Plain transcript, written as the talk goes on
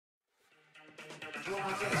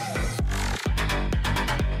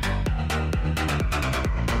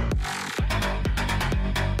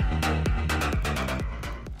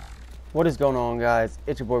What is going on, guys?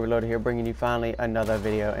 It's your boy Reloaded here, bringing you finally another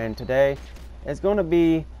video, and today it's going to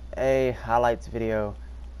be a highlights video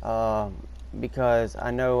because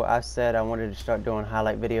I know I said I wanted to start doing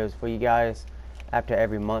highlight videos for you guys after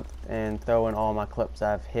every month and throw in all my clips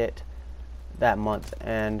I've hit that month,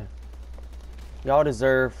 and y'all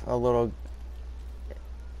deserve a little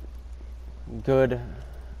good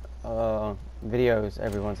videos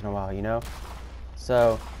every once in a while, you know?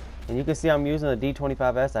 So, and you can see I'm using the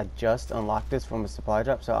D25S. I just unlocked this from a supply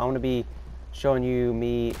drop, so I'm going to be showing you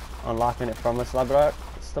me unlocking it from a supply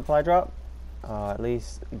drop, at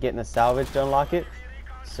least getting a salvage to unlock it.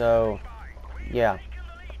 So yeah,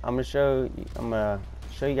 I'm gonna show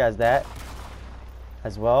you guys that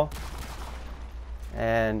as well,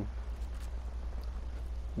 and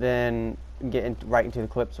then get right into the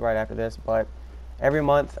clips right after this. But every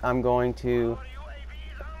month I'm going to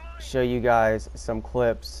show you guys some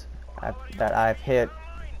clips that I've hit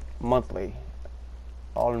monthly,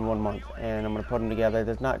 all in 1 month, and I'm going to put them together.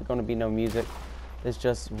 There's not going to be no music. It's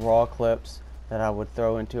just raw clips that I would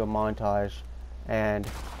throw into a montage. And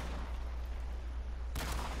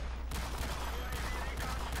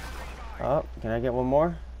oh, can I get one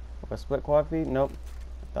more? A split quad feed? Nope.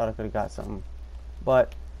 Thought I could have got something.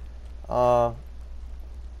 But yeah,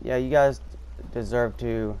 you guys deserve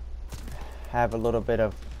to have a little bit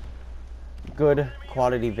of good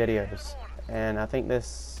quality videos, and I think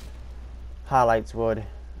this highlights would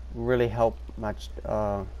really help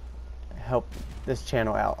help this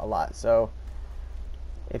channel out a lot. So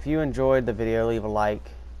if you enjoyed the video, leave a like,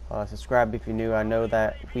 subscribe if you're new. I know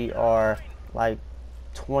that we are like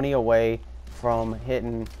 20 away from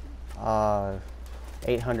hitting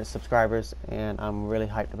 800 subscribers, and I'm really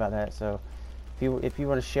hyped about that. So if you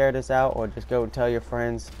want to share this out, or just go and tell your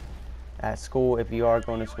friends at school, if you are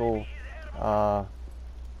going to school,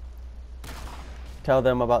 tell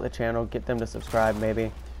them about the channel, get them to subscribe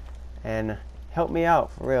maybe, and help me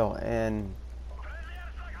out for real. And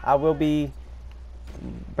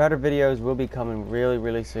better videos will be coming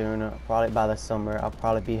really soon, probably by the summer. I'll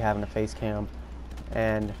probably be having a face cam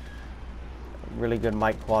and really good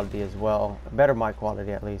mic quality as well, better mic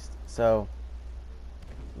quality at least. So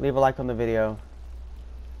leave a like on the video,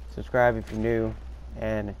 subscribe if you're new,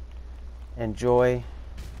 and enjoy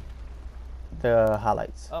the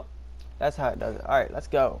highlights. Oh, that's how it does it. Alright, let's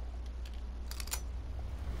go.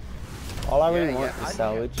 All I really want is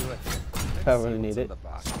salvage. If I really need it.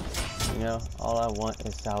 You know, all I want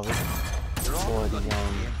is salvage for the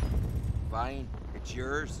fine, it's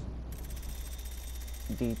yours.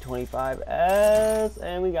 D25S,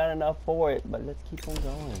 and we got enough for it, but let's keep on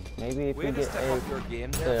going. Maybe if we get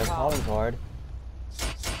the calling card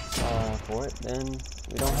for it, then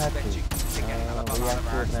we don't have to.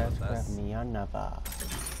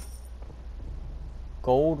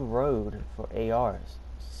 Gold Road for ARs.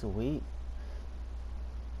 Sweet.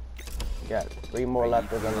 We got 3 more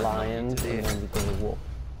left of the lions, and then we go to wolf.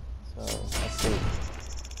 So let's see.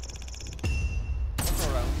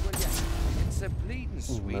 It's a bleeding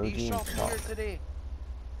sweetie shop here today.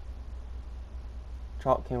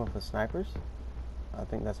 Chalk came up with snipers. I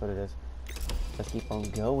think that's what it is. Let's keep on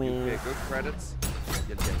going. You get good credits.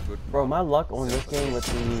 You'll get good. Bro, my luck on this game with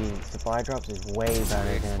the supply drops is way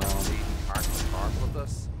better than with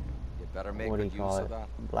us. You better make what do you good call use it? of that.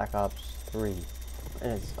 Black Ops 3.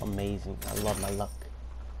 And it's amazing. I love my luck.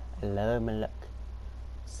 I love my luck.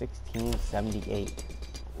 1678.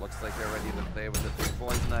 Looks like they're ready to play with the big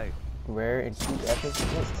boys now. Rare and 2 epics.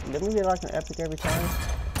 Didn't we get like an epic every time?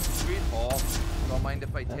 Sweet ball. Don't mind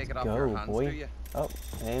if I take it off your hands, boy. do you? Oh,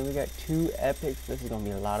 and we got 2 epics. This is gonna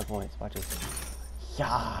be a lot of points. Watch this.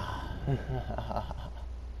 Yeah.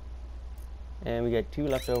 And we got 2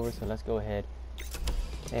 left over, so let's go ahead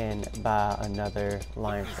and buy another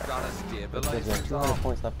lion strike. Because we have 200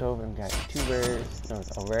 points left over, and we got 2 rares. No,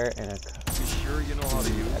 a rare and a. You sure you know how to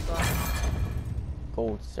use that?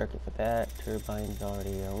 Gold circuit for that. Turbine's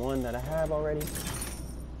already one that I have already.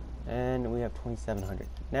 And we have 2,700.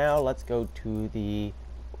 Now let's go to the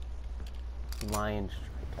lion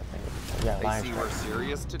strike, I think. Yeah, lion strike. We're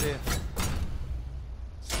serious today.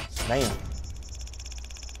 Bam.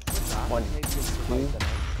 1, 2,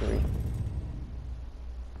 3.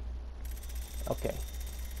 Okay.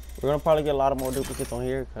 We're gonna probably get a lot of more duplicates on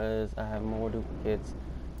here because I have more duplicates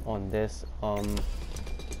on this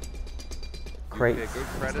crate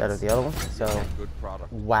instead of the other one. So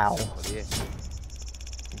wow.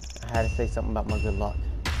 I had to say something about my good luck.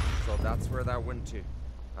 So that's where that went to.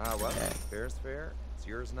 Ah, well, fair's fair. It's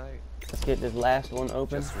yours now. Let's get this last one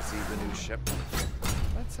open. Just received a new shipment.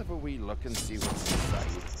 Let's have a wee look and see what's inside.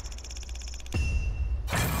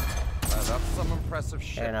 That's some impressive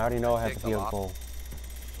shit. And I already know I have Take to a field lot. goal.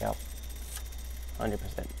 Yep.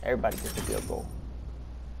 100%. Everybody gets a field goal.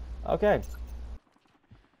 Okay.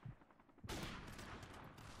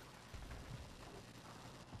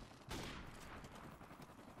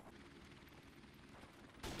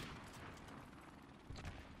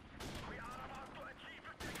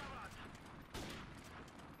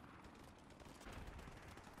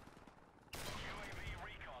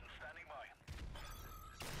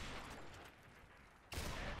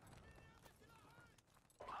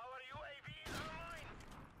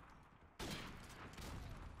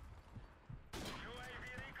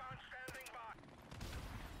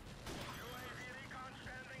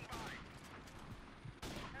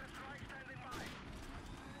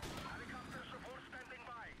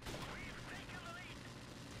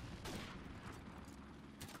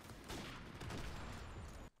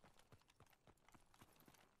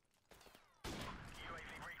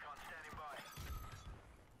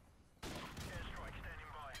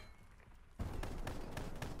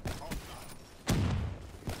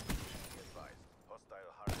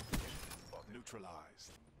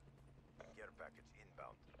 Neutralized. Care package